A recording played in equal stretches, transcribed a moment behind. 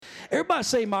Everybody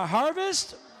say, my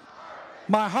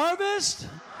harvest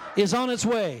is on its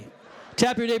way.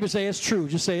 Tap your neighbor and say, it's true.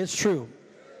 Just say, it's true.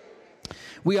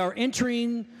 We are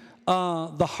entering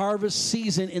the harvest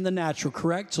season in the natural,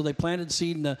 correct? So they planted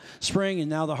seed in the spring, and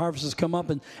now the harvest has come up,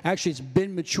 and actually it's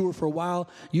been mature for a while.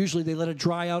 Usually they let it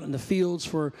dry out in the fields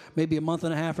for maybe a month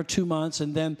and a half or 2 months,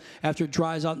 and then after it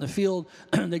dries out in the field,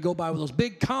 they go by with those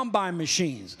big combine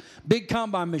machines,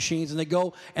 and they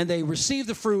go and they receive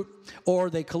the fruit, or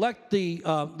they collect the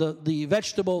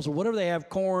vegetables or whatever they have,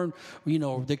 corn,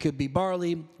 they could be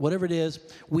barley, whatever it is,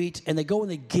 wheat, and they go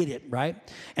and they get it, right?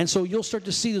 And so you'll start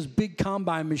to see those big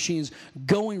combine machines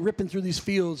ripping through these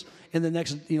fields in the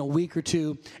next week or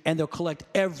two, and they'll collect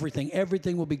everything.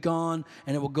 Everything will be gone,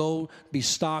 and it will go be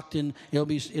stocked, and it'll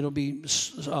be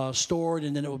stored,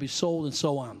 and then it will be sold, and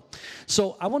so on.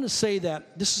 So I want to say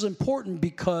that this is important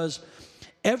because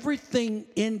everything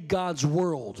in God's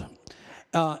world,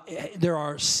 there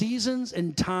are seasons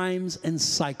and times and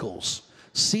cycles.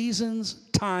 Seasons,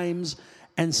 times,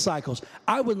 and cycles.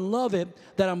 I would love it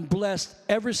that I'm blessed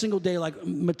every single day, like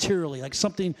materially, like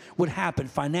something would happen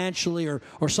financially,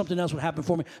 or something else would happen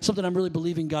for me, something I'm really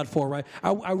believing God for, right?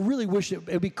 I really wish it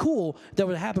would be cool that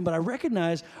would happen, but I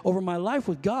recognize over my life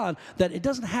with God that it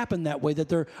doesn't happen that way, that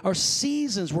there are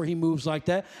seasons where he moves like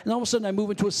that, and all of a sudden I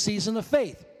move into a season of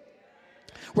faith,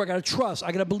 where I got to trust,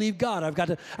 I got to believe God, I've got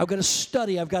to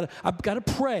study, I've got to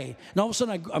pray, and all of a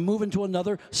sudden I move into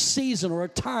another season or a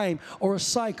time or a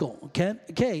cycle.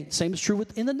 Okay. Same is true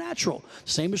in the natural.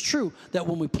 Same is true that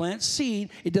when we plant seed,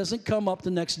 it doesn't come up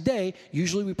the next day.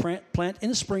 Usually we plant in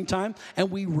the springtime and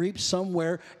we reap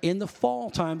somewhere in the fall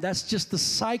time. That's just the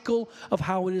cycle of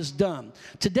how it is done.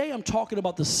 Today I'm talking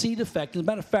about the seed effect. As a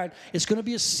matter of fact, it's going to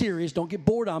be a series. Don't get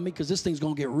bored on me, because this thing's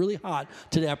going to get really hot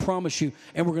today, I promise you,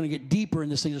 and we're going to get deeper in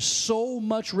this thing. There's so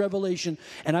much revelation,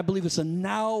 and I believe it's a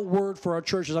now word for our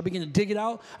church. As I begin to dig it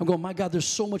out, I'm going, my God, there's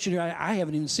so much in here I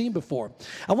haven't even seen before.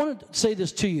 I want to say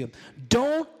this to you.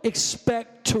 Don't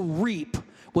expect to reap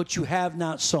what you have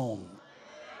not sown.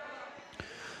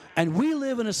 And we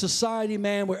live in a society,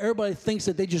 man, where everybody thinks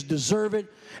that they just deserve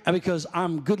it, and because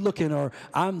I'm good looking, or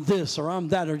I'm this, or I'm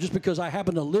that, or just because I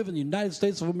happen to live in the United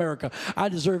States of America, I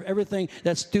deserve everything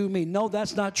that's due me. No,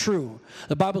 that's not true.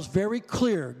 The Bible's very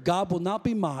clear. God will not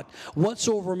be mocked.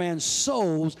 Whatsoever a man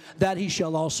sows, that he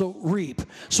shall also reap.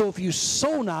 So if you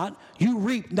sow not, you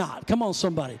reap not. Come on,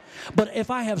 somebody. But if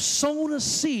I have sown a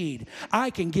seed,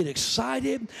 I can get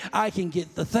excited. I can get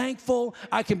thankful.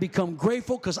 I can become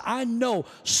grateful, because I know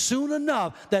soon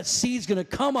enough that seed's going to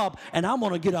come up, and I'm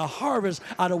going to get a harvest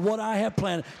out of what I have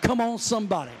planted. Come on,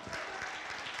 somebody.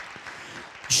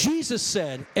 Jesus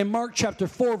said in Mark chapter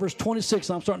 4, verse 26,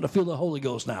 I'm starting to feel the Holy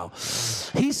Ghost now.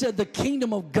 He said, the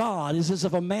kingdom of God is as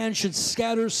if a man should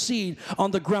scatter seed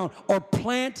on the ground, or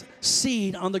plant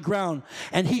seed on the ground,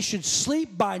 and he should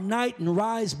sleep by night and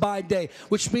rise by day.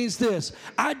 Which means this: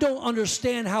 I don't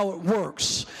understand how it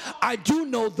works. I do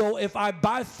know, though, if I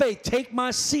by faith take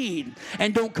my seed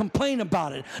and don't complain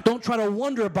about it, don't try to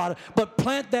wonder about it, but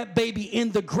plant that baby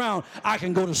in the ground, I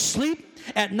can go to sleep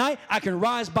at night, I can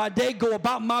rise by day, go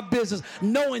about my business,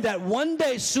 knowing that one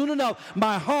day, soon enough,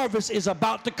 my harvest is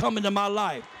about to come into my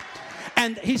life.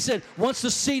 And he said, once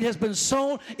the seed has been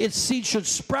sown, its seed should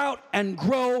sprout and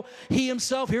grow. He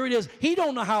himself, here it is, he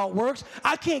don't know how it works.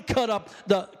 I can't cut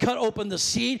open the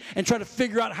seed and try to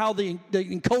figure out how the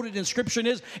encoded inscription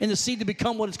is in the seed to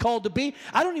become what it's called to be.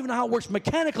 I don't even know how it works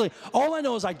mechanically. All I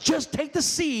know is I just take the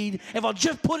seed. If I'll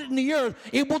just put it in the earth,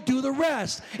 it will do the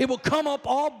rest. It will come up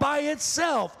all by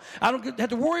itself. I don't have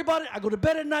to worry about it. I go to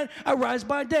bed at night. I rise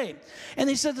by day. And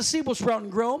he said the seed will sprout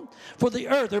and grow, for the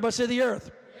earth, everybody say the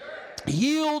earth,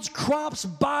 yields crops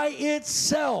by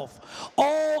itself.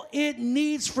 All it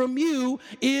needs from you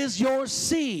is your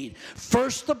seed.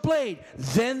 First the blade,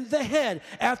 then the head.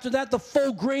 After that, the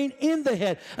full grain in the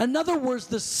head. In other words,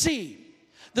 the seed.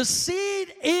 The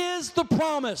seed is the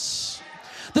promise.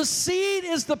 The seed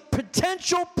is the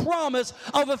potential promise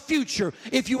of a future.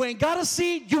 If you ain't got a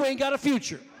seed, you ain't got a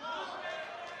future.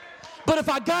 But if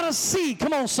I got a seed,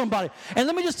 come on, somebody. And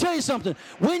let me just tell you something.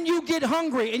 When you get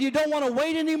hungry and you don't want to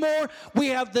wait anymore, we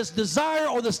have this desire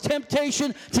or this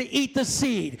temptation to eat the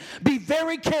seed. Be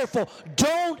very careful.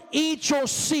 Don't eat your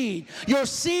seed. Your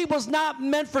seed was not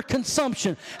meant for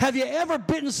consumption. Have you ever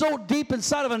bitten so deep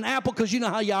inside of an apple, because you know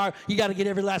how you are, you got to get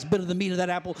every last bit of the meat of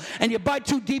that apple, and you bite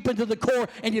too deep into the core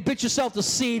and you bit yourself the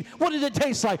seed? What did it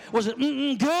taste like? Was it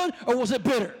good, or was it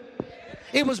bitter?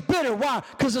 It was bitter. Why?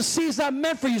 Because the seed's not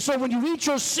meant for you. So when you eat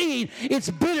your seed, it's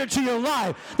bitter to your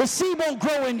life. The seed won't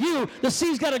grow in you. The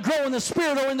seed's got to grow in the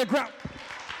spirit or in the ground.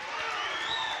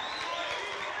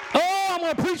 Oh, I'm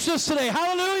going to preach this today.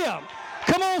 Hallelujah.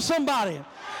 Come on, somebody.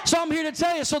 So I'm here to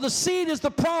tell you, so the seed is the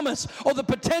promise or the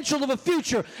potential of a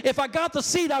future. If I got the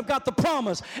seed, I've got the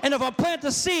promise. And if I plant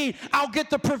the seed, I'll get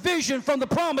the provision from the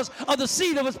promise of the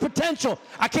seed of its potential.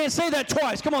 I can't say that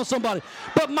twice. Come on, somebody.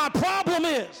 But my problem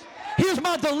is, here's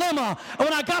my dilemma.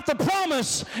 When I got the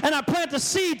promise and I plant the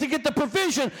seed to get the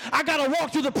provision, I got to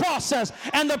walk through the process.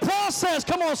 And the process,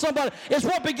 come on somebody, is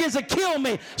what begins to kill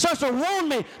me, starts to wound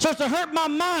me, starts to hurt my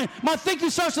mind. My thinking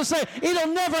starts to say, it'll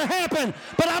never happen.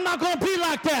 But I'm not going to be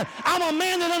like that. I'm a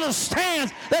man that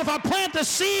understands that if I plant the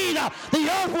seed, the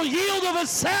earth will yield of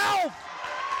itself.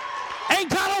 Ain't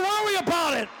got to worry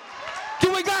about it.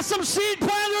 Do we got some seed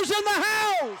planters in the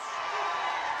house?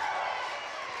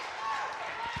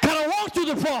 Got to walk through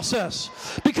the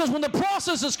process, because when the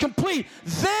process is complete,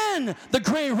 then the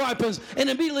grain ripens and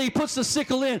immediately he puts the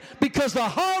sickle in, because the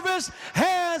harvest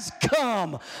has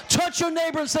come. Touch your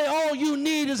neighbor and say, all you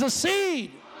need is a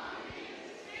seed.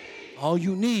 All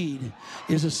you need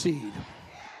is a seed.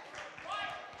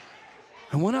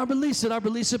 And when I release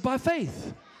it by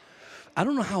faith. I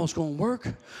don't know how it's going to work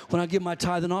when I give my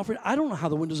tithe and offering. I don't know how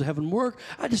the windows of heaven work.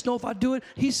 I just know if I do it,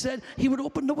 he said he would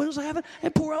open the windows of heaven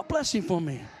and pour out blessing for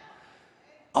me.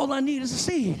 All I need is a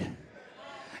seed.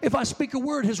 If I speak a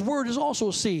word, his word is also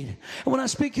a seed. And when I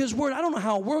speak his word, I don't know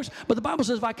how it works, but the Bible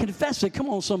says if I confess it, come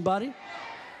on somebody,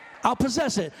 I'll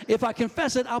possess it. If I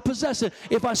confess it, I'll possess it.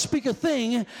 If I speak a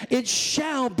thing, it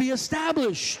shall be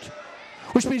established.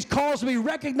 Which means cause to be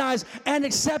recognized and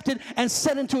accepted and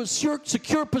set into a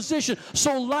secure position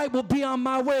so light will be on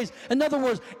my ways. In other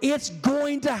words, it's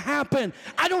going to happen.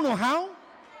 I don't know how.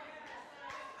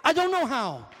 I don't know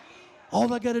how.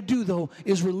 All I got to do, though,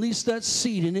 is release that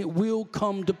seed, and it will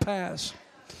come to pass.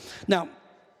 Now,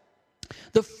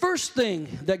 the first thing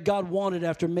that God wanted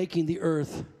after making the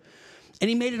earth, and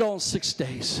he made it all in 6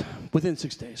 days, within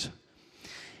 6 days,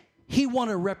 he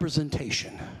wanted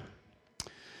representation.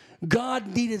 God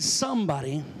needed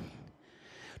somebody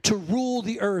to rule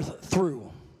the earth through.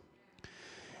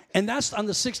 And that's on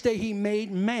the 6th day he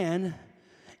made man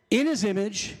in his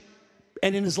image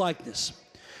and in his likeness.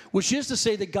 Which is to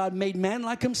say that God made man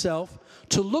like himself,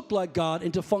 to look like God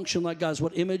and to function like God is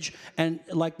what image and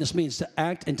likeness means, to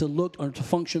act and to look or to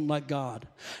function like God.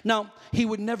 Now, he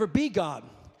would never be God,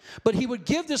 but he would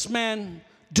give this man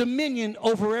dominion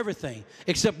over everything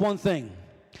except one thing,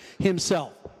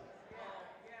 himself.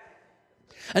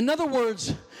 In other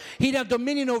words, he'd have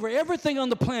dominion over everything on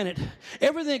the planet,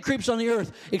 everything that creeps on the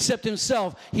earth except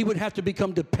himself. He would have to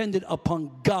become dependent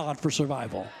upon God for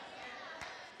survival.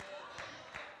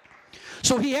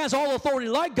 So he has all authority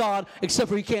like God, except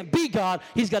for he can't be God.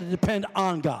 He's got to depend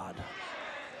on God.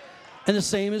 And the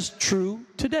same is true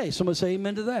today. Somebody say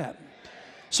amen to that.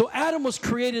 So Adam was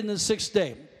created in the 6th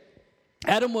day.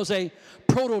 Adam was a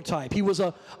prototype. He was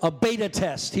a beta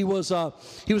test. He was an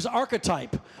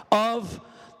archetype of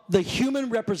the human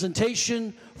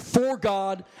representation for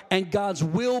God and God's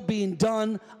will being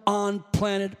done on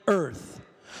planet Earth.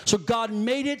 So God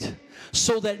made it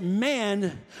so that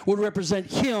man would represent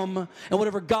him, and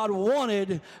whatever God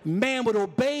wanted, man would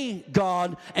obey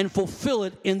God and fulfill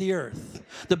it in the earth.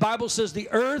 The Bible says the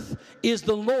earth is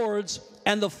the Lord's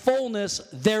and the fullness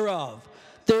thereof.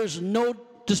 There's no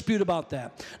dispute about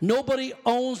that. Nobody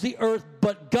owns the earth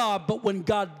but God, but when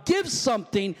God gives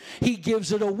something, he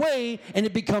gives it away and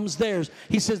it becomes theirs.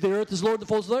 He says the earth is Lord, the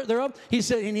fullness thereof. He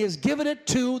said, and he has given it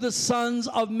to the sons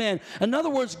of men. In other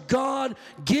words, God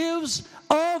gives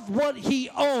of what he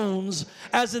owns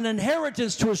as an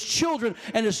inheritance to his children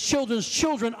and his children's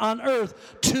children on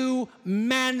earth to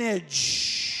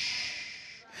manage.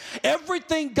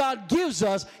 Everything God gives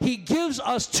us, he gives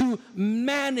us to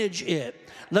manage it.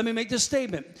 Let me make this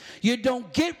statement. You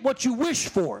don't get what you wish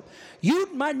for.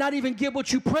 You might not even get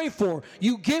what you pray for.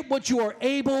 You get what you are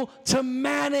able to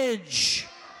manage.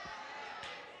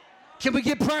 Can we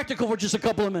get practical for just a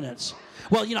couple of minutes?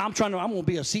 Well, I'm going to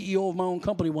be a CEO of my own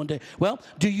company one day. Well,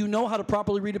 do you know how to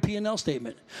properly read a P&L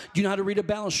statement? Do you know how to read a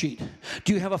balance sheet?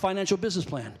 Do you have a financial business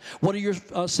plan? What are your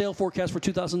sale forecasts for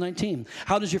 2019?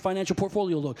 How does your financial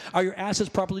portfolio look? Are your assets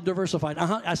properly diversified?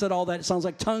 I said all that. It sounds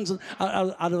like tongues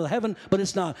out of heaven, but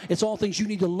it's not. It's all things you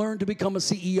need to learn to become a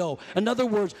CEO. In other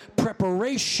words,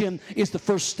 preparation is the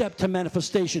first step to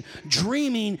manifestation.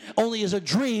 Dreaming only is a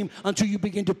dream until you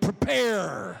begin to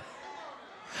prepare.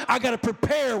 I got to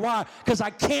prepare. Why? Because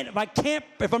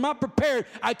if I'm not prepared,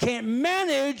 I can't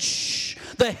manage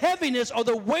the heaviness or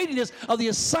the weightiness of the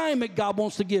assignment God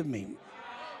wants to give me.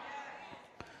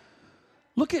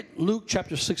 Look at Luke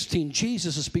chapter 16.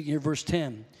 Jesus is speaking here, verse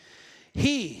 10.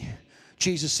 He,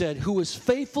 Jesus said, who is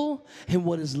faithful in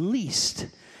what is least,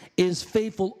 is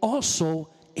faithful also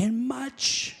in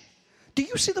much. Do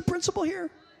you see the principle here?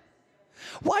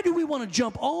 Why do we want to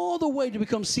jump all the way to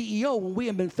become CEO when we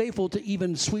have been faithful to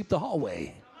even sweep the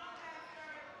hallway?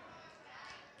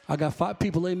 I got 5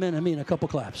 people, amen, I mean a couple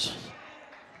claps.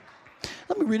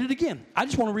 Let me read it again. I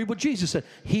just want to read what Jesus said.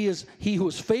 He who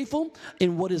is faithful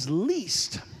in what is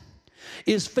least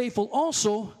is faithful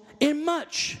also in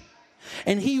much.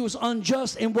 And he who is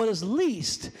unjust in what is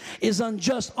least is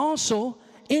unjust also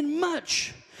in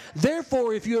much.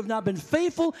 Therefore, if you have not been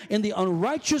faithful in the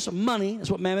unrighteous money,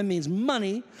 that's what mammon means,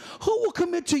 money, who will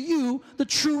commit to you the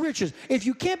true riches? If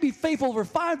you can't be faithful over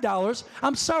 $5,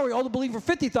 I'm sorry, all the believe for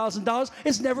 $50,000,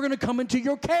 it's never going to come into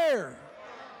your care.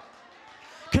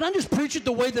 Can I just preach it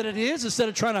the way that it is instead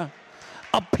of trying to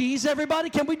appease everybody?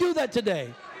 Can we do that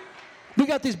today? We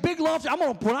got these big lofty.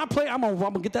 When I play, I'm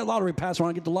gonna get that lottery pass. When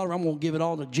I get the lottery, I'm gonna give it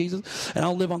all to Jesus, and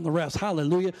I'll live on the rest.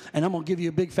 Hallelujah! And I'm gonna give you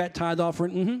a big fat tithe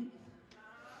offering.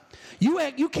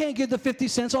 You can't get the 50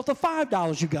 cents off the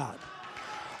 $5 you got.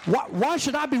 Why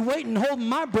should I be waiting, holding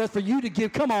my breath for you to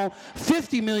give? Come on,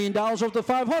 $50 million off the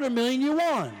 $500 million you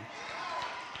won.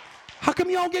 How come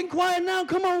y'all getting quiet now?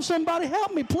 Come on, somebody,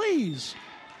 help me, please.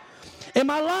 Am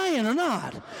I lying or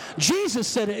not? Jesus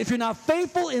said it. If you're not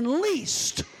faithful in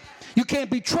least, you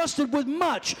can't be trusted with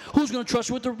much. Who's going to trust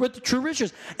you with the true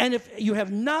riches? And if you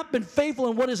have not been faithful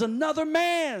in what is another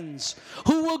man's,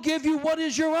 who will give you what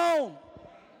is your own?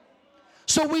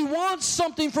 So we want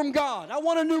something from God. I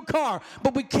want a new car,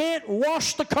 but we can't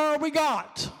wash the car we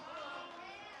got.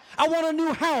 I want a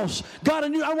new house. I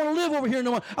want to live over here.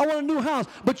 I want a new house,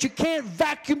 but you can't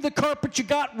vacuum the carpet you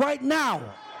got right now.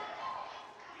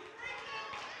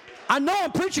 I know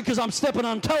I'm preaching because I'm stepping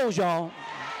on toes, y'all.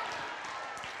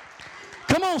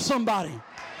 Come on, somebody.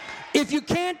 If you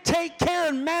can't take care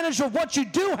and manage of what you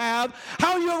do have,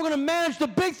 how are you ever going to manage the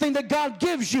big thing that God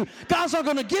gives you? God's not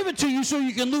going to give it to you so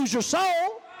you can lose your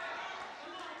soul.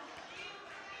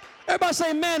 Everybody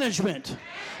say management.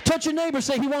 Touch your neighbor,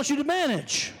 say he wants you to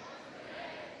manage.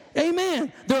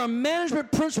 Amen. There are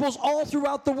management principles all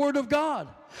throughout the Word of God.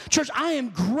 Church, I am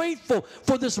grateful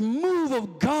for this move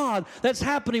of God that's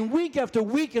happening week after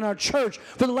week in our church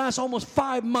for the last almost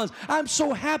 5 months. I'm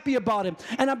so happy about it.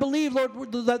 And I believe,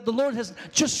 Lord, that the Lord has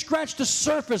just scratched the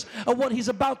surface of what He's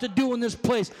about to do in this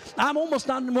place. I'm almost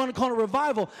not want to call it a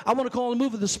revival. I want to call it a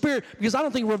move of the Spirit because I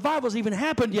don't think revival has even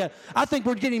happened yet. I think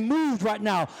we're getting moved right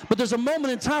now. But there's a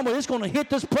moment in time where it's going to hit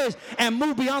this place and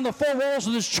move beyond the 4 walls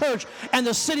of this church. And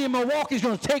the city of Milwaukee is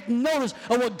going to take notice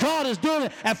of what God is doing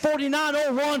at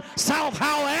 4901 South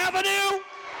Howell Avenue.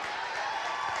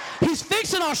 He's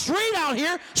fixing our street out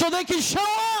here so they can show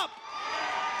up.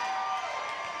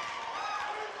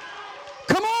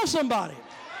 Come on, somebody.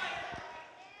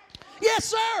 Yes,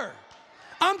 sir.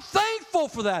 I'm thankful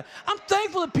for that. I'm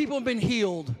thankful that people have been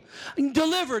healed,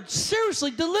 delivered, seriously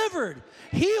delivered,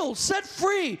 healed, set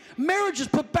free, marriages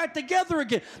put back together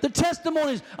again, the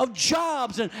testimonies of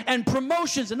jobs and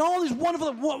promotions and all these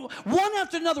wonderful, one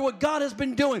after another, what God has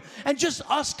been doing, and just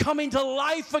us coming to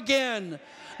life again.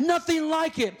 Nothing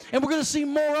like it. And we're going to see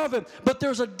more of it. But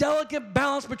there's a delicate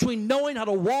balance between knowing how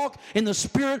to walk in the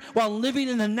Spirit while living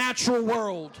in the natural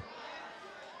world.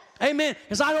 Amen.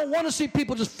 Because I don't want to see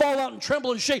people just fall out and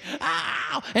tremble and shake.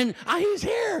 Ow! And he's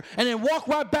here. And then walk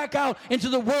right back out into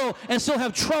the world and still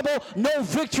have trouble, no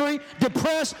victory,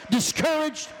 depressed,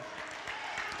 discouraged.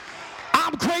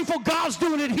 I'm grateful God's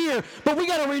doing it here. But we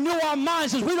got to renew our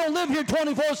minds because we don't live here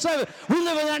 24/7. We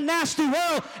live in that nasty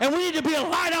world. And we need to be a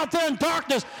light out there in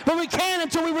darkness. But we can't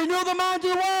until we renew the mind to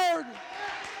the Word.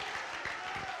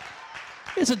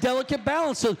 It's a delicate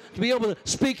balance to be able to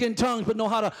speak in tongues but know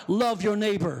how to love your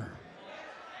neighbor.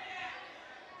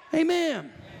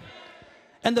 Amen.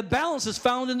 And the balance is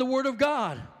found in the Word of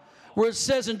God, where it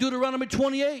says in Deuteronomy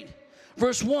 28,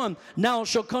 verse 1, now it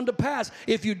shall come to pass,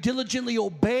 if you diligently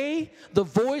obey the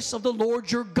voice of the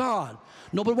Lord your God.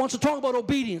 Nobody wants to talk about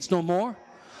obedience no more.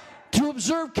 To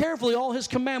observe carefully all His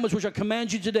commandments, which I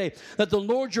command you today, that the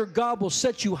Lord your God will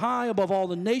set you high above all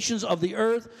the nations of the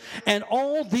earth, and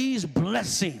all these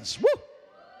blessings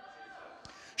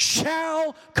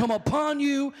shall come upon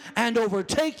you and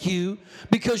overtake you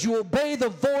because you obey the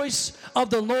voice of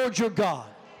the Lord your God.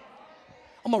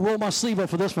 I'm going to roll my sleeve up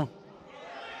for this one.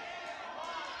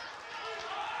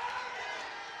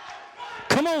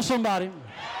 Come on, somebody.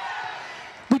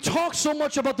 We talk so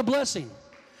much about the blessing.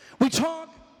 We talk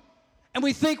and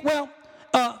we think, well,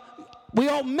 we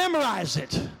all memorize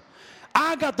it.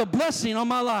 I got the blessing on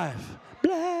my life.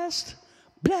 Blessed,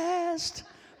 blessed,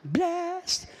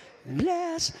 blessed,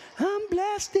 blessed. I'm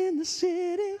blessed in the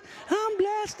city. I'm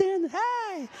blessed in the,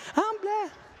 hey, I'm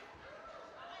blessed.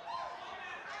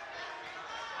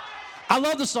 I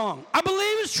love the song. I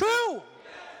believe it's true.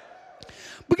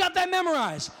 We got that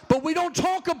memorized. But we don't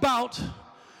talk about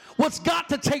what's got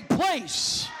to take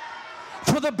place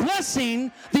for the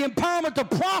blessing, the empowerment to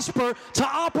prosper, to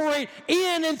operate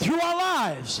in and through our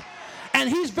lives. And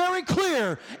he's very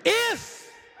clear. If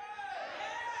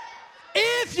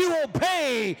you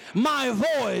obey my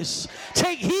voice,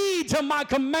 take heed to my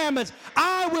commandments,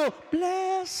 I will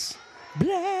bless.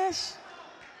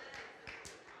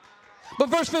 But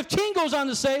verse 15 goes on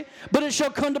to say, but it shall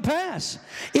come to pass,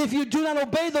 if you do not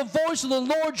obey the voice of the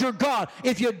Lord your God,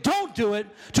 if you don't do it,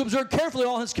 to observe carefully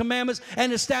all his commandments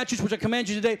and his statutes, which I command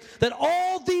you today, that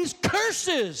all these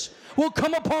curses will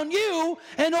come upon you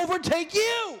and overtake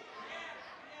you.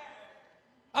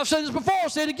 I've said this before, I'll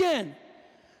say it again.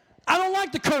 I don't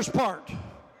like the curse part.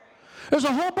 There's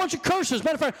a whole bunch of curses.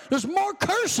 Matter of fact, there's more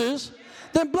curses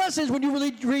than blessings when you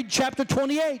really read chapter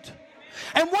 28.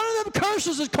 And one of them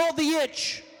curses is called the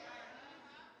itch.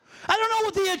 I don't know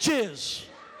what the itch is.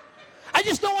 I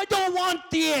just know I don't want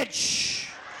the itch.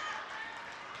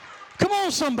 Come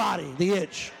on, somebody, the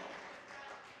itch.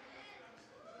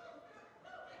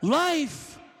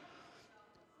 Life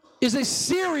is a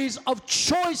series of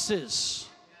choices.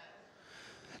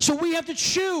 So we have to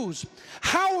choose.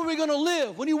 How are we going to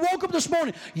live? When you woke up this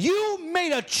morning, you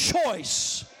made a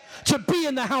choice to be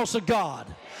in the house of God.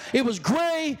 It was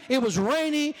gray, it was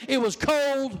rainy, it was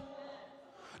cold.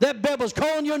 That bed was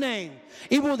calling your name,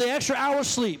 even with the extra hour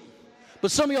sleep.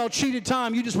 But some of y'all cheated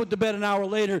time. You just went to bed an hour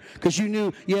later because you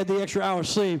knew you had the extra hour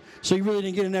sleep, so you really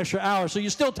didn't get an extra hour. So you're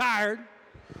still tired.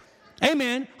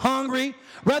 Amen. Hungry.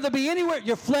 Rather be anywhere.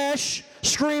 Your flesh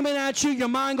screaming at you. Your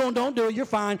mind going, don't do it. You're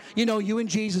fine. You know, you and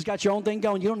Jesus got your own thing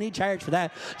going. You don't need church for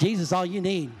that. Jesus is all you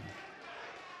need.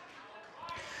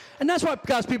 And that's why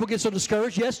God's people get so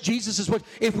discouraged. Yes, Jesus is what,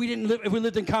 if we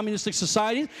lived in communistic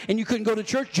societies and you couldn't go to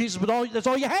church, Jesus was that's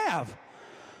all you have.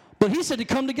 But he said to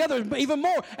come together even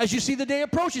more as you see the day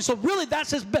approaching. So really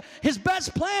that's his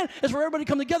best plan is for everybody to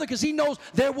come together because he knows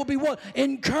there will be what?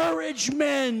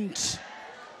 Encouragement.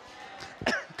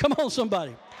 Come on,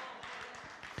 somebody.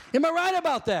 Am I right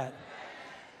about that?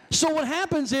 So what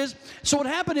happened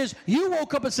is you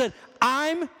woke up and said,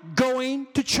 I'm going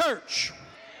to church.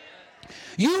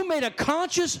 You made a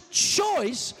conscious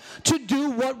choice to do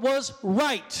what was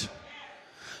right.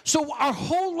 So our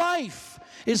whole life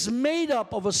is made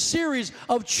up of a series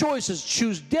of choices.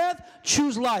 Choose death,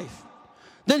 choose life.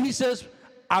 Then he says,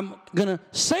 I'm going to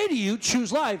say to you,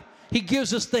 choose life. He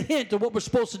gives us the hint of what we're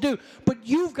supposed to do. But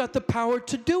you've got the power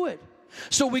to do it.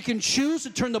 So we can choose to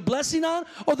turn the blessing on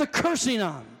or the cursing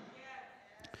on.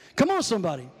 Come on,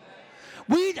 somebody.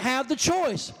 We have the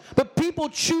choice. But people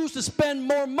choose to spend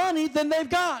more money than they've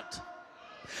got.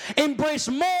 Embrace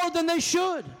more than they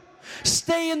should.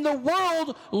 Stay in the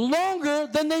world longer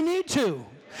than they need to.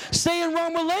 Stay in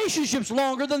wrong relationships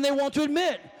longer than they want to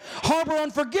admit. Harbor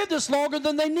unforgiveness longer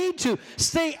than they need to.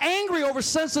 Stay angry over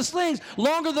senseless things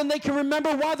longer than they can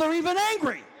remember why they're even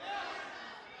angry.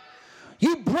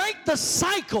 You break the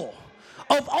cycle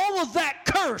of all of that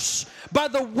curse by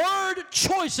the word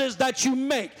choices that you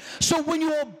make. So when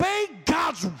you obey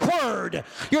God's word,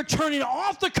 you're turning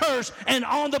off the curse and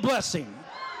on the blessing.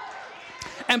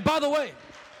 And by the way,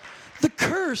 the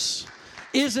curse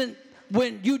isn't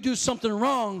when you do something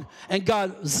wrong and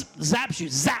God zaps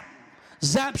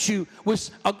you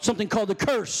with something called the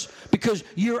curse because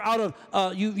you're out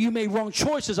of you made wrong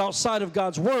choices outside of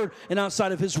God's word and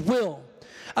outside of his will.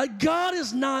 God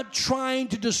is not trying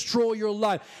to destroy your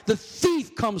life. The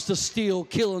thief comes to steal,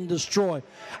 kill, and destroy.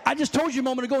 I just told you a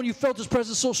moment ago, and you felt his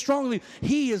presence so strongly.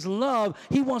 He is love.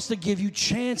 He wants to give you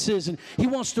chances, and he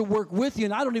wants to work with you.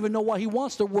 And I don't even know why he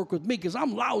wants to work with me, because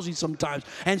I'm lousy sometimes,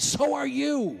 and so are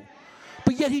you.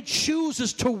 But yet he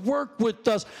chooses to work with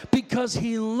us because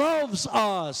he loves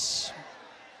us.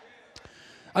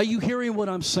 Are you hearing what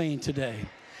I'm saying today?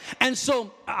 And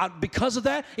so because of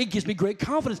that, it gives me great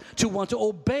confidence to want to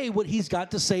obey what he's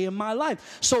got to say in my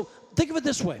life. So think of it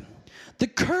this way. The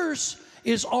curse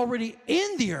is already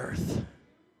in the earth.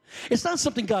 It's not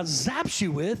something God zaps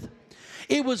you with.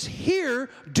 It was here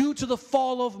due to the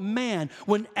fall of man.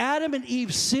 When Adam and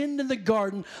Eve sinned in the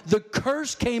garden, the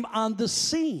curse came on the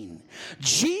scene.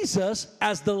 Jesus,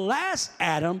 as the last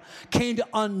Adam, came to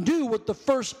undo what the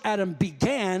first Adam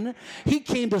began. He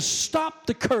came to stop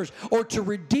the curse or to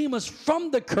redeem us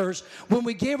from the curse. When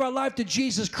we gave our life to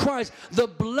Jesus Christ, the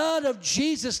blood of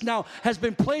Jesus now has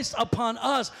been placed upon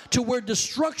us to where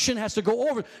destruction has to go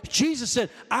over. Jesus said,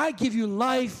 I give you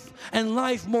life and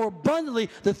life more abundantly.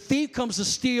 The thief comes to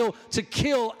steal, to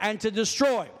kill, and to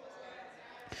destroy.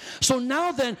 So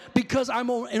now then, because I'm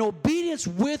in obedience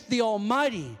with the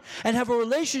Almighty and have a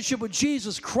relationship with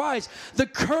Jesus Christ, the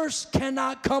curse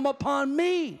cannot come upon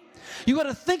me. You got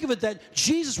to think of it that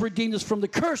Jesus redeemed us from the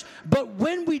curse. But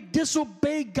when we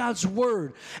disobey God's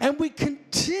word and we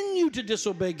continue to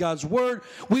disobey God's word,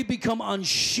 we become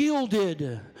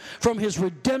unshielded from his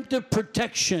redemptive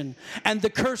protection. And the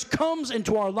curse comes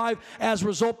into our life as a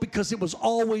result because it was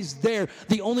always there.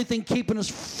 The only thing keeping us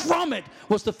from it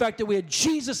was the fact that we had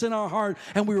Jesus in our heart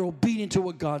and we were obedient to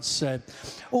what God said.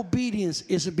 Obedience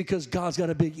isn't because God's got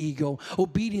a big ego.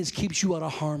 Obedience keeps you out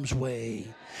of harm's way.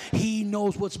 He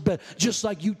knows what's best. Just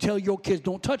like you tell your kids,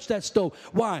 don't touch that stove.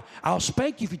 Why? I'll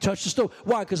spank you if you touch the stove.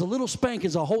 Why? Because a little spank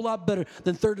is a whole lot better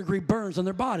than third-degree burns on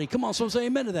their body. Come on, someone say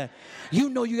amen to that. You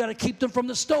know you got to keep them from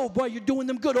the stove. Boy, you're doing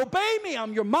them good. Obey me.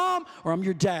 I'm your mom or I'm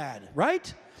your dad,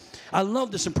 right? I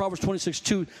love this in Proverbs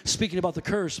 26:2, speaking about the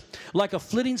curse. Like a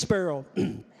flitting sparrow,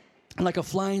 like a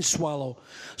flying swallow,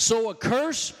 so a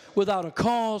curse without a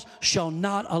cause shall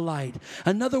not alight.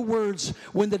 In other words,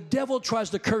 when the devil tries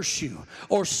to curse you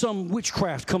or some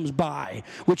witchcraft comes by,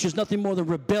 which is nothing more than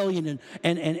rebellion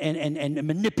and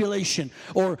manipulation,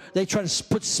 or they try to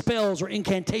put spells or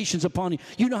incantations upon you,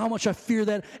 you know how much I fear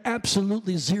that?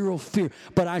 Absolutely zero fear.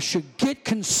 But I should get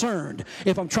concerned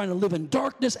if I'm trying to live in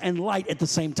darkness and light at the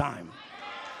same time.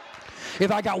 If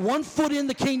I got one foot in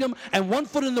the kingdom and one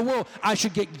foot in the world, I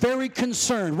should get very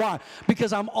concerned. Why?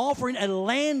 Because I'm offering a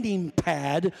landing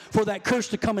pad for that curse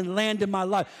to come and land in my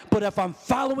life. But if I'm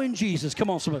following Jesus, come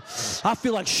on, somebody. I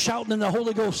feel like shouting in the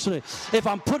Holy Ghost today. If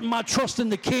I'm putting my trust in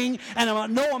the King and I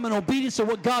know I'm in obedience to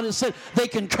what God has said, they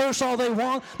can curse all they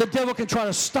want. The devil can try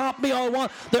to stop me all it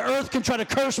wants. The earth can try to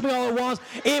curse me all it wants.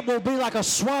 It will be like a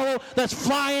swallow that's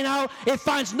flying out. It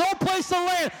finds no place to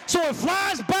land, so it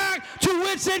flies back to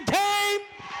whence it came.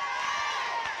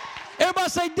 Everybody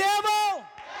say, devil,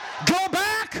 go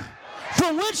back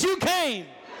from whence you came.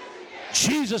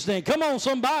 Jesus' name. Come on,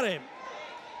 somebody.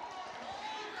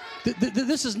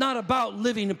 This is not about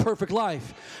living a perfect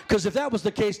life. Because if that was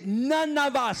the case, none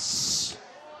of us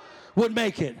would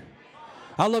make it.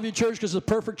 I love you, church, because it's a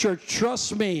perfect church.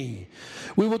 Trust me.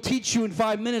 We will teach you in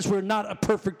 5 minutes we're not a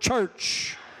perfect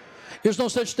church. There's no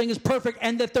such thing as perfect.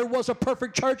 And if there was a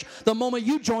perfect church, the moment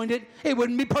you joined it, it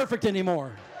wouldn't be perfect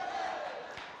anymore.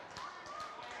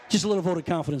 Just a little vote of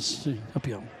confidence to help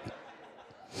you out.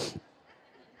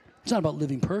 It's not about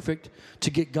living perfect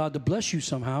to get God to bless you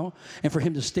somehow and for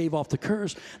him to stave off the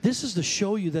curse. This is to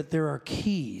show you that there are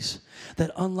keys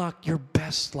that unlock your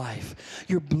best life,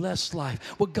 your blessed life,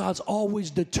 what God's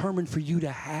always determined for you to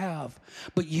have.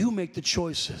 But you make the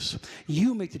choices.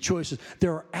 You make the choices.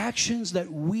 There are actions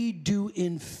that we do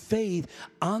in faith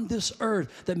on this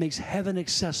earth that makes heaven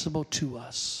accessible to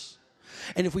us.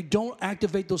 And if we don't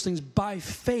activate those things by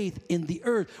faith in the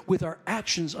earth with our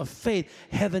actions of faith,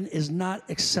 heaven is not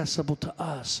accessible to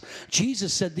us.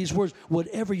 Jesus said these words,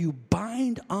 whatever you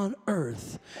bind on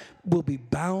earth will be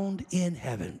bound in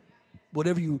heaven.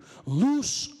 Whatever you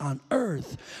loose on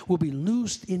earth will be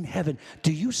loosed in heaven.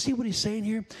 Do you see what he's saying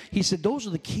here? He said, those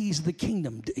are the keys of the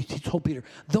kingdom. He told Peter,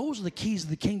 those are the keys of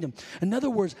the kingdom. In other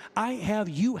words,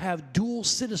 you have dual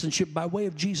citizenship by way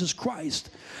of Jesus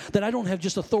Christ. That I don't have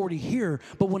just authority here,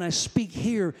 but when I speak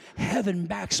here, heaven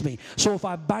backs me. So if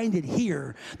I bind it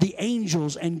here, the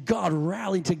angels and God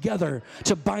rally together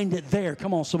to bind it there.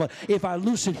 Come on, somebody. If I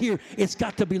loose it here, it's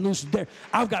got to be loosed there.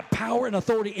 I've got power and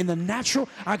authority in the natural.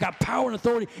 I got power and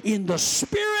authority in the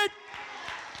spirit.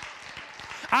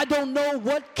 I don't know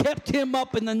what kept him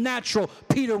up in the natural,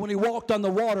 Peter, when he walked on the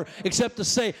water, except to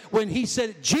say, when he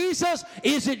said, Jesus,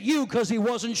 is it you? Because he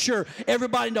wasn't sure.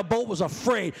 Everybody in the boat was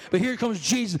afraid. But here comes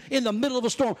Jesus in the middle of a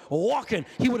storm, walking.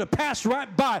 He would have passed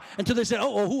right by until they said,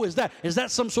 oh, who is that? Is that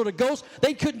some sort of ghost?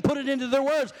 They couldn't put it into their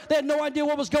words. They had no idea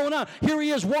what was going on. Here he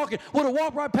is walking. Would have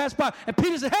walked right past by. And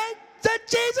Peter said, hey, is that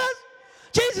Jesus?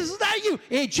 Jesus, is that you?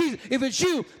 Hey, Jesus, if it's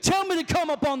you, tell me to come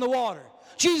up on the water.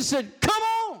 Jesus said, come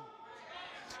on.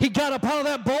 He got up out of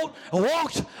that boat and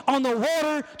walked on the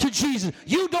water to Jesus.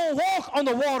 You don't walk on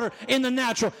the water in the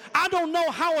natural. I don't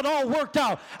know how it all worked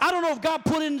out. I don't know if God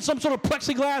put in some sort of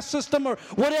plexiglass system or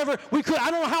whatever. I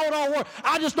don't know how it all worked.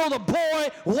 I just know the boy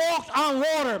walked on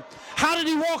water. How did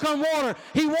he walk on water?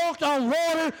 He walked on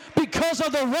water because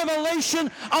of the revelation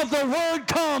of the word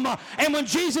come. And when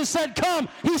Jesus said come,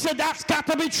 he said that's got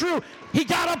to be true. He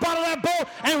got up out of that boat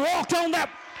and walked on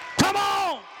that. Come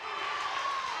on!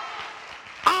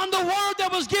 On the word that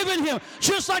was given him,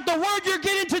 just like the word you're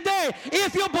getting today.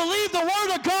 If you believe the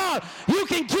word of God, you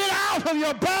can get out of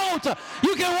your boat.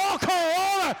 You can walk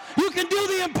on water. You can do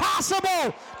the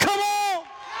impossible. Come on.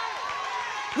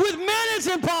 With men it's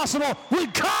impossible.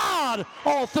 With God,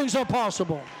 all things are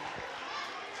possible.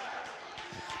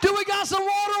 Do we got some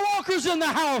water walkers in the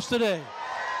house today?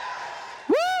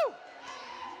 Woo!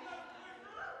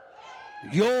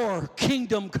 Your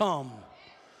kingdom come.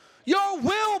 Your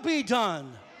will be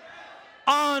done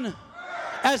on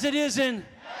as it is in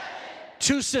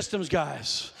two systems,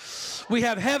 guys. We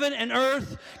have heaven and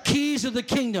earth, keys of the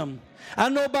kingdom. I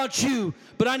don't know about you,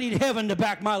 but I need heaven to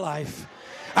back my life.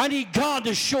 I need God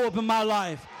to show up in my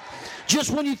life.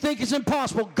 Just when you think it's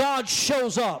impossible, God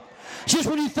shows up. Just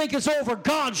when you think it's over,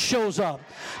 God shows up.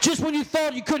 Just when you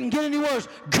thought you couldn't get any worse,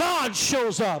 God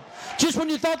shows up. Just when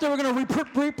you thought they were going to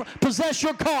repossess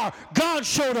your car, God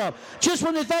showed up. Just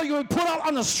when they thought you would put out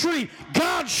on the street,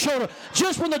 God showed up.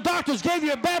 Just when the doctors gave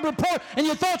you a bad report and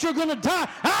you thought you were going to die,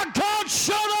 God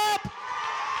showed up.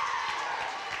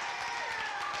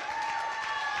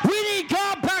 We need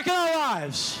God back in our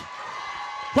lives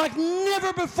like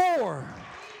never before.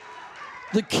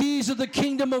 The keys of the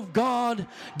kingdom of God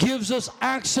gives us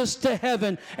access to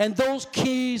heaven, and those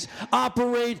keys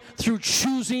operate through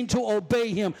choosing to obey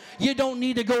him. You don't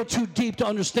need to go too deep to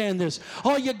understand this.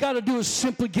 All you got to do is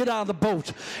simply get out of the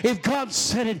boat. If God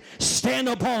said it, stand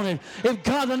up on it. If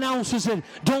God announces it,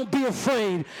 don't be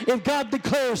afraid. If God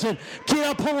declares it, get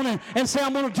up on it and say,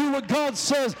 I'm going to do what God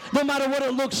says no matter what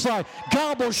it looks like.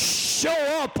 God will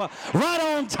show up right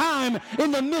on time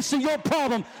in the midst of your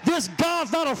problem. This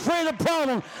God's not afraid of problems.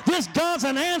 This God's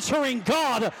an answering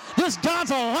God. This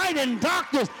God's a light in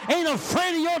darkness. Ain't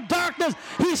afraid of your darkness.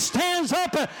 He stands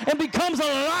up and becomes a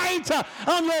light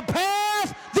on your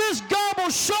path. This God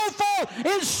will show forth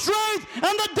in strength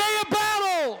on the day of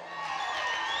battle.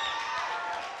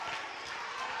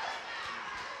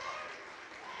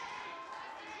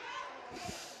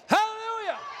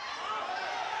 Hallelujah.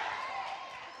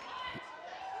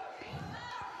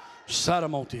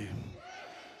 Sadamonti.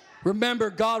 Remember,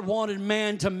 God wanted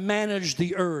man to manage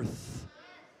the earth.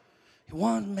 He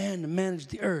wanted man to manage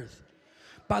the earth.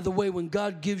 By the way, when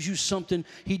God gives you something,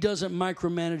 he doesn't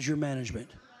micromanage your management.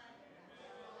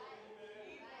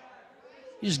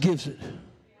 He just gives it.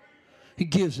 He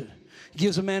gives it. He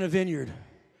gives a man a vineyard.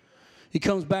 He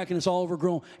comes back and it's all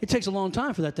overgrown. It takes a long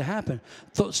time for that to happen.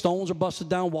 Stones are busted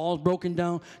down, walls broken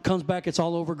down. Comes back, it's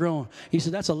all overgrown. He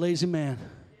said, that's a lazy man.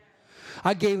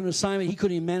 I gave him an assignment. He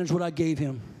couldn't even manage what I gave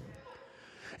him.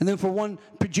 And then for one,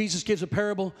 Jesus gives a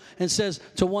parable and says,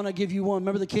 to one I give you one.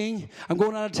 Remember the king? I'm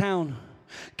going out of town.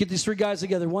 Get these three guys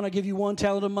together. One, I give you 1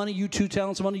 talent of money. You 2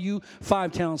 talents of money. You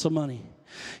 5 talents of money.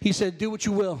 He said, do what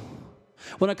you will.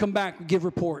 When I come back, give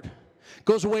report.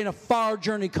 Goes away in a far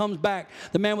journey, comes back.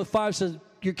 The man with 5 says,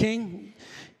 your king,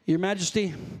 your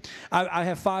majesty, I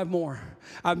have 5 more.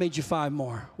 I've made you 5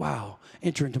 more. Wow.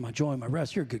 Enter into my joy and my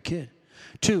rest. You're a good kid.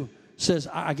 2 says,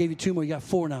 I gave you 2 more. You got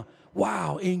 4 now.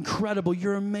 Wow, incredible.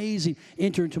 You're amazing.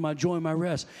 Enter into my joy and my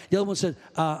rest. The other one said,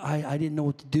 I didn't know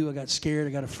what to do. I got scared. I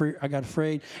got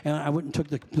afraid. And I went and took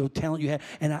the talent you had,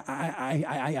 and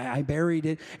I buried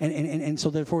it. And so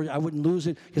therefore I wouldn't lose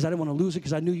it because I didn't want to lose it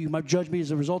because I knew you might judge me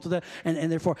as a result of that.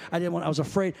 And therefore I was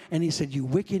afraid. And he said, you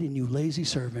wicked and you lazy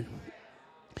servant.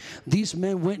 These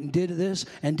men went and did this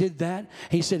and did that.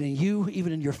 He said, and you,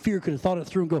 even in your fear, could have thought it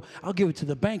through and go, I'll give it to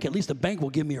the bank. At least the bank will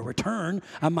give me a return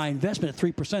on my investment at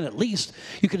 3% at least.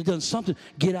 You could have done something.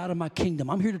 Get out of my kingdom.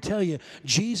 I'm here to tell you,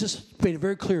 Jesus made it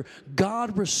very clear.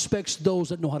 God respects those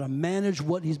that know how to manage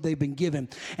what they've been given.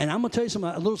 And I'm going to tell you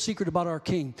something, a little secret about our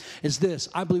King is this.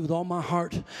 I believe with all my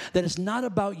heart that it's not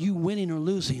about you winning or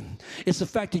losing. It's the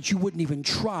fact that you wouldn't even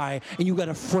try and you got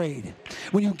afraid.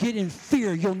 When you get in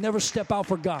fear, you'll never step out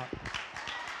for God.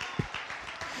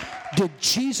 Did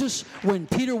Jesus, when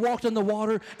Peter walked on the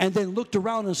water and then looked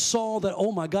around and saw that,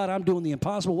 oh my God, I'm doing the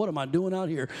impossible. What am I doing out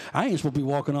here? I ain't supposed to be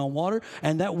walking on water.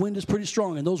 And that wind is pretty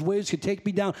strong. And those waves could take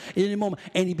me down at any moment.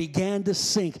 And he began to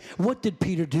sink. What did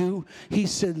Peter do? He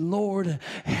said, Lord,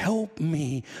 help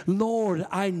me. Lord,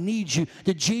 I need you.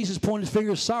 Did Jesus point his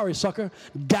finger? Sorry, sucker.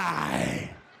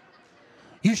 Die.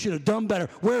 You should have done better.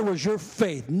 Where was your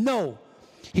faith? No.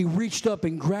 He reached up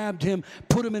and grabbed him,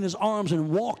 put him in his arms, and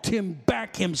walked him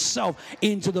back himself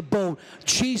into the boat.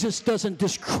 Jesus doesn't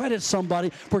discredit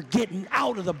somebody for getting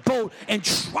out of the boat and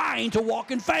trying to walk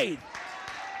in faith.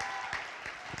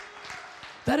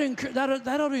 That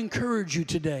ought to encourage you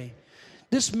today.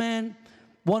 This man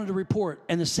wanted to report,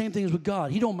 and the same thing is with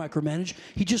God. He don't micromanage.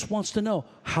 He just wants to know,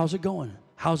 how's it going?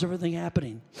 How's everything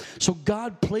happening? So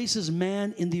God places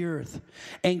man in the earth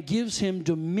and gives him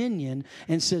dominion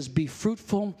and says, be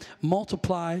fruitful,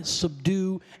 multiply,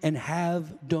 subdue, and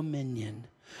have dominion.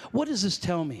 What does this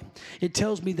tell me? It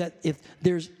tells me that if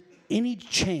there's any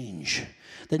change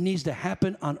that needs to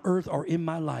happen on earth or in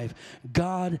my life,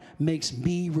 God makes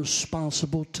me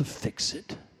responsible to fix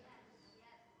it.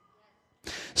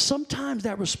 Sometimes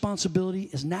that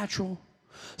responsibility is natural.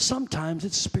 Sometimes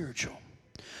it's spiritual.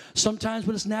 Sometimes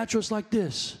when it's natural, it's like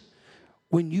this.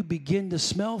 when you begin to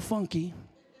smell funky,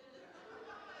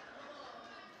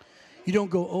 you don't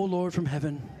go, "Oh Lord from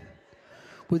heaven,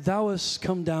 would thou hast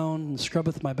come down and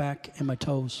scrubbeth my back and my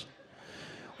toes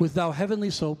with thou heavenly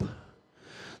soap,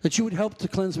 that you would help to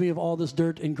cleanse me of all this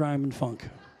dirt and grime and funk."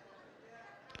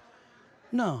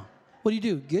 No. What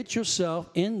do? Get yourself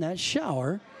in that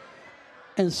shower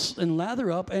and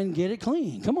lather up and get it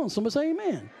clean. Come on, somebody say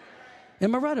amen.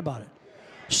 Am I right about it?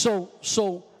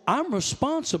 So I'm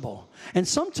responsible. And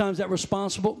sometimes that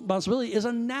responsibility is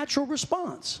a natural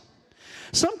response.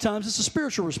 Sometimes it's a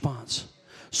spiritual response.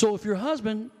 So if your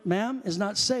husband, ma'am, is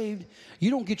not saved,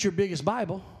 you don't get your biggest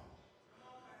Bible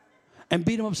and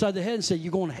beat him upside the head and say,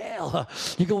 "You're going to hell.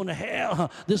 You're going to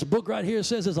hell. This book right here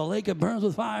says there's a lake that burns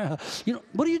with fire."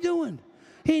 What are you doing?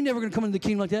 He ain't never going to come into the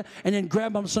kingdom like that and then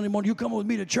grab him on Sunday morning. "You come with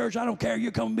me to church. I don't care.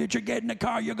 You come with me to church. Get in the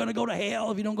car. You're going to go to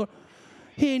hell if you don't go."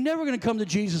 He ain't never going to come to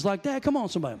Jesus like that. Come on,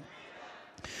 somebody.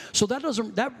 So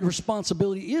that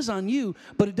responsibility is on you,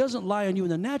 but it doesn't lie on you in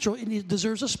the natural. It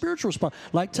deserves a spiritual response.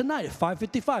 Like tonight at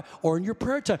 5:55 or in your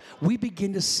prayer time, we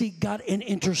begin to seek God and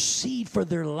intercede for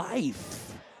their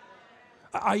life.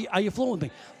 Are you flowing with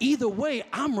me? Either way,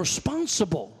 I'm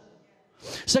responsible.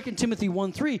 2 Timothy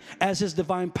 1:3, as his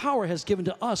divine power has given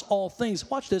to us all things,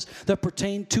 watch this, that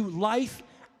pertain to life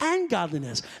and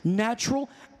godliness, natural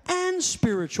and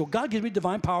spiritual. God gives me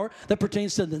divine power that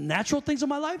pertains to the natural things of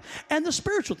my life and the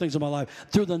spiritual things of my life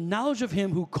through the knowledge of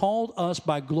him who called us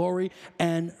by glory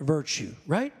and virtue,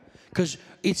 right? Because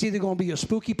it's either going to be a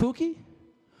spooky pookie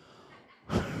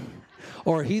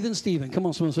or a heathen Stephen. Come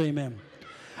on, someone say amen.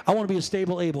 I want to be a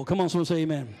stable Abel. Come on, someone say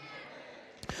amen.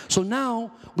 So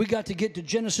now we got to get to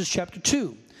Genesis chapter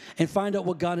 2 and find out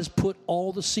what God has put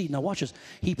all the seed. Now watch this.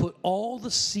 He put all the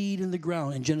seed in the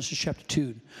ground in Genesis chapter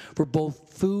 2 for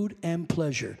both food and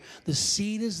pleasure. The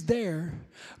seed is there,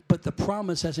 but the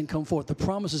promise hasn't come forth. The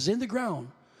promise is in the ground,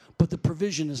 but the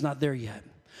provision is not there yet.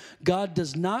 God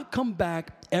does not come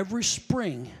back every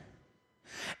spring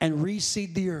and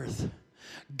reseed the earth.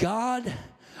 God,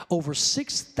 over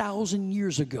 6,000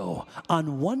 years ago,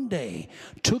 on one day,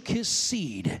 took his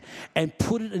seed and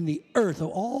put it in the earth of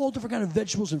all different kind of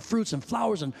vegetables and fruits and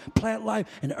flowers and plant life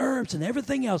and herbs and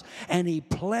everything else. And he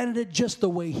planted it just the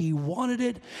way he wanted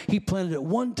it. He planted it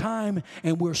one time,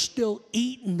 and we're still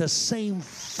eating the same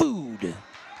food.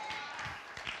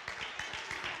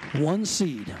 One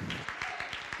seed.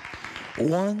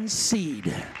 One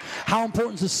seed. How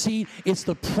important is the seed? It's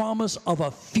the promise of a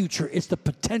future. It's the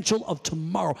potential of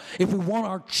tomorrow. If we want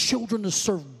our children to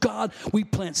serve God, we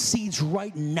plant seeds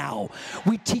right now.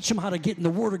 We teach them how to get in the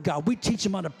Word of God. We teach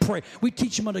them how to pray. We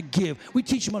teach them how to give. We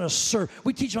teach them how to serve.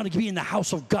 We teach them how to be in the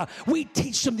house of God. We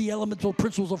teach them the elemental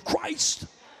principles of Christ.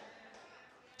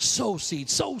 Sow seed,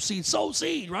 sow seed, sow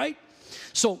seed, right?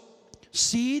 So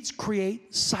seeds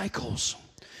create cycles.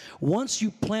 Once you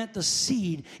plant the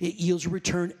seed, it yields a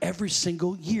return every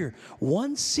single year.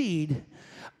 One seed,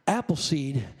 apple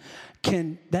seed,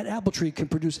 that apple tree can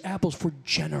produce apples for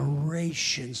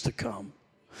generations to come.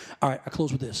 All right, I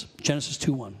close with this. Genesis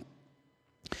 2:1.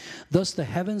 Thus the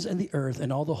heavens and the earth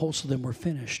and all the hosts of them were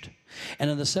finished. And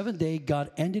on the seventh day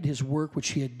God ended his work which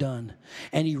he had done.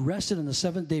 And he rested on the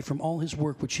seventh day from all his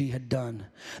work which he had done.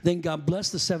 Then God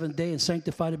blessed the seventh day and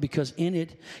sanctified it, because in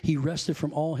it he rested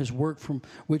from all his work from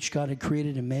which God had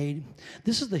created and made.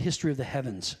 This is the history of the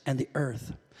heavens and the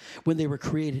earth when they were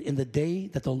created, in the day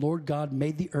that the Lord God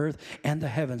made the earth and the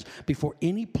heavens, before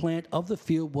any plant of the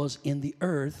field was in the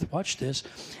earth, watch this,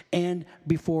 and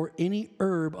before any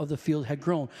herb of the field had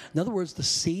grown. In other words, the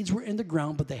seeds were in the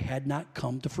ground, but they had not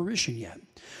come to fruition yet.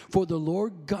 For the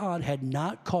Lord God had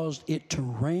not caused it to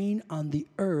rain on the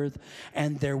earth,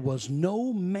 and there was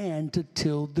no man to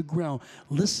till the ground.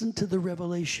 Listen to the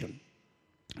revelation.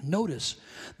 Notice,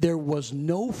 there was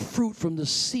no fruit from the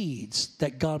seeds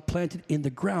that God planted in the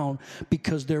ground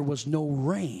because there was no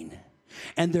rain.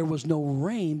 And there was no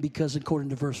rain because, according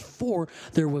to verse 4,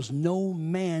 there was no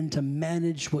man to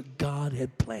manage what God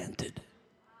had planted.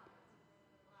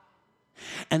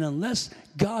 And unless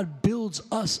God builds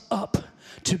us up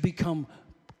to become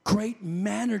great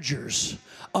managers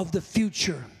of the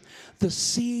future, the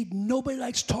seed, nobody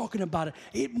likes talking about it.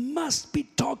 It must be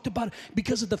talked about,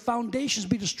 because if the foundations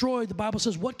be destroyed, the Bible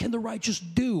says, what can the righteous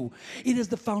do? It is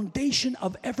the foundation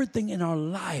of everything in our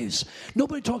lives.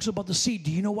 Nobody talks about the seed.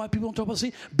 Do you know why people don't talk about the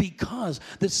seed? Because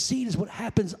the seed is what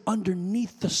happens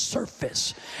underneath the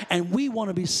surface. And we want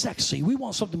to be sexy. We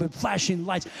want something with flashing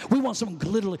lights. We want something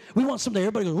glittery. We want something that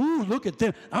everybody goes, ooh, look at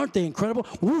them. Aren't they incredible?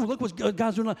 Ooh, look what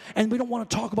God's doing. And we don't want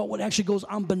to talk about what actually goes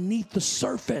on beneath the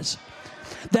surface.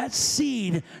 that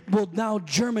seed will now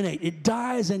germinate. It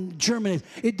dies and germinates.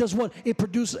 It does what? It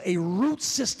produces a root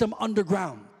system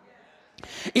underground.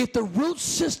 If the root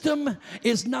system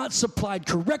is not supplied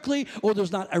correctly, or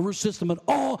there's not a root system at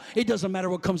all, it doesn't matter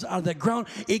what comes out of that ground.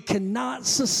 It cannot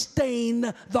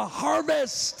sustain the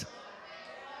harvest.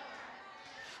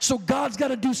 So God's got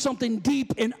to do something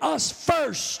deep in us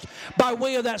first by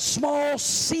way of that small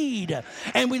seed.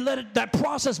 And we let that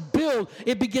process build.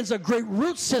 It begins a great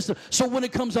root system. So when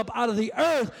it comes up out of the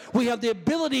earth, we have the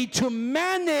ability to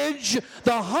manage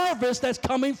the harvest that's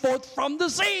coming forth from the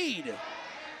seed.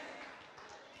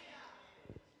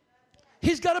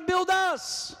 He's got to build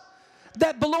us.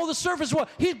 That below the surface, what?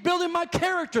 He's building my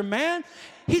character, man.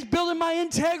 He's building my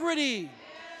integrity.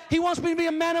 He wants me to be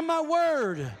a man of my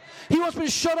word. He wants me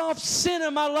to shut off sin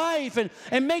in my life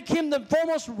and make him the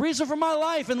foremost reason for my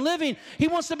life and living. He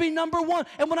wants to be number one.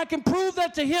 And when I can prove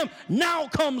that to him, now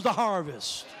comes the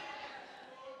harvest.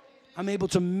 I'm able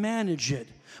to manage it.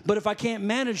 But if I can't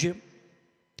manage it,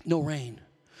 no rain.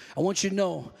 I want you to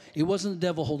know, it wasn't the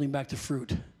devil holding back the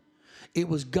fruit. It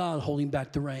was God holding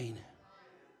back the rain.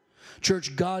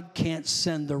 Church, God can't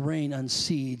send the rain on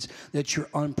seeds that you're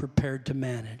unprepared to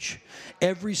manage.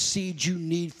 Every seed you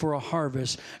need for a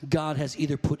harvest, God has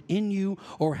either put in you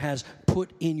or has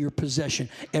put in your possession.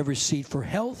 Every seed for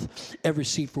health, every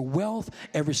seed for wealth,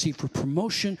 every seed for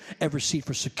promotion, every seed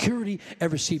for security,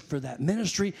 every seed for that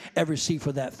ministry, every seed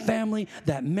for that family,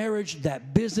 that marriage,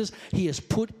 that business, he has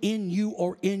put in you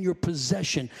or in your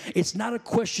possession. It's not a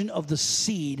question of the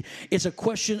seed. It's a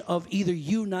question of either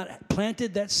you not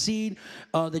planted that seed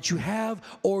that you have,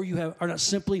 or you are not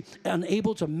simply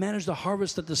unable to manage the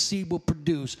harvest that the seed will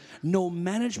produce. No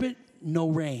management, no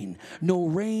rain. No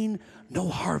rain, no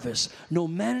harvest. No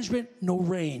management, no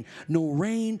rain. No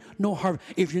rain, no harvest.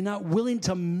 If you're not willing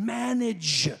to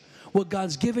manage what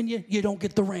God's given you, you don't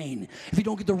get the rain. If you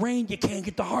don't get the rain, you can't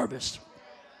get the harvest.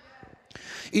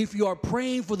 If you are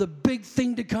praying for the big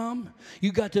thing to come,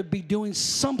 you got to be doing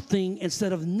something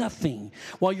instead of nothing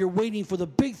while you're waiting for the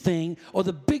big thing, or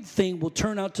the big thing will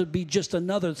turn out to be just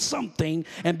another something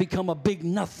and become a big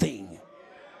nothing.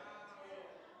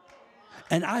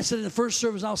 And I said in the first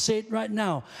service, I'll say it right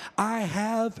now, I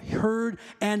have heard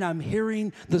and I'm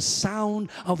hearing the sound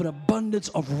of an abundance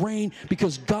of rain,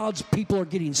 because God's people are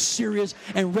getting serious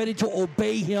and ready to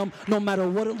obey him no matter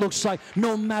what it looks like,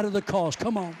 no matter the cost.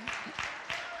 Come on.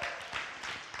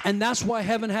 And that's why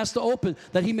heaven has to open,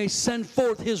 that he may send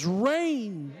forth his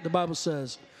rain, the Bible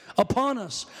says, upon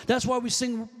us. That's why we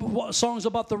sing songs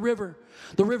about the river.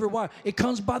 The river, why? It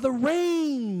comes by the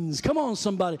rains. Come on,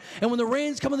 somebody. And when the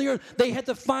rains come on the earth, they had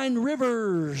to find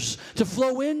rivers to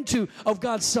flow into of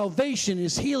God's salvation,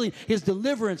 his healing, his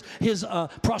deliverance, his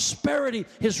prosperity,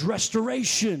 his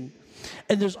restoration.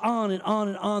 And there's on and on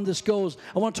and on this goes.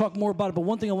 I want to talk more about it, but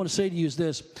one thing I want to say to you is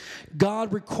this.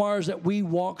 God requires that we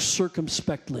walk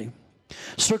circumspectly.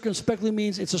 Circumspectly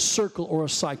means it's a circle or a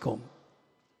cycle.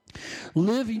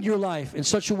 Live in your life in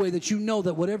such a way that you know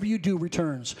that whatever you do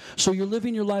returns. So you're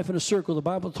living your life in a circle. The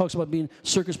Bible talks about being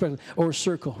circumspectly, or a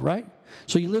circle, right?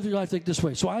 So you live your life like this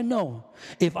way. So I know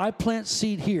if I plant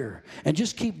seed here and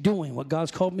just keep doing what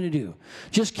God's called me to do,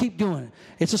 just keep doing it.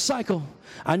 It's a cycle.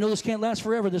 I know this can't last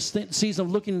forever, this season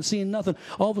of looking and seeing nothing.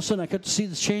 All of a sudden I got to see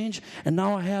this change, and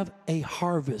now I have a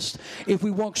harvest. If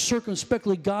we walk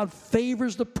circumspectly, God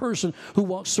favors the person who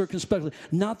walks circumspectly,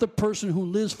 not the person who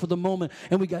lives for the moment.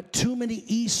 And we got too many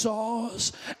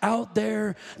Esau's out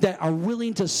there that are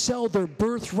willing to sell their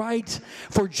birthright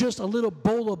for just a little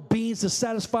bowl of beans to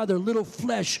satisfy their little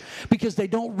flesh, because they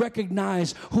don't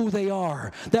recognize who they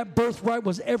are. That birthright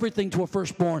was everything to a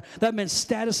firstborn. That meant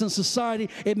status in society.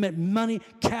 It meant money,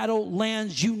 cattle,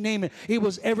 lands, you name it. It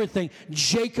was everything.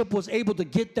 Jacob was able to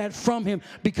get that from him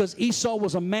because Esau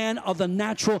was a man of the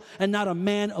natural and not a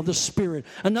man of the spirit.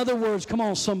 In other words, come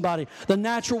on, somebody, the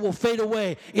natural will fade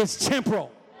away. It's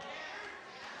temporal.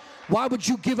 Why would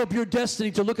you give up your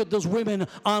destiny to look at those women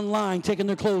online taking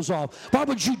their clothes off? Why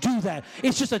would you do that?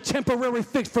 It's just a temporary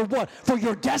fix for what? For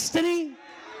your destiny?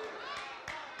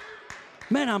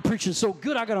 Man, I'm preaching so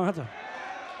good, I don't have to.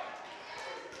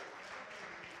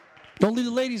 Don't leave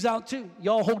the ladies out too.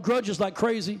 Y'all hold grudges like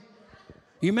crazy.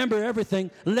 You remember everything.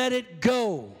 Let it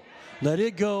go. Let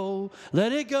it go.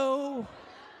 Let it go.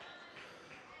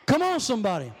 Come on,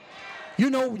 somebody. You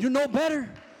know better.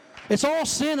 It's all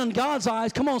sin in God's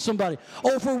eyes. Come on, somebody.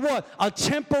 Oh, for what? A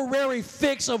temporary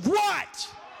fix of what?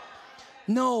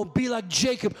 No, be like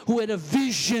Jacob, who had a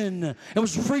vision and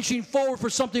was reaching forward for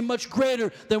something much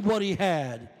greater than what he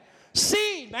had.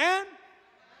 Seed, man.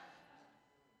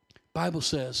 Bible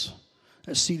says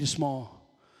that seed is small.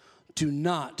 Do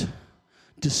not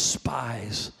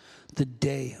despise the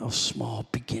day of small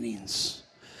beginnings.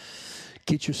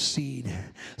 Get your seed.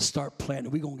 Start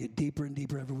planting. We're going to get deeper and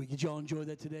deeper every week. Did y'all enjoy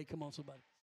that today? Come on, somebody.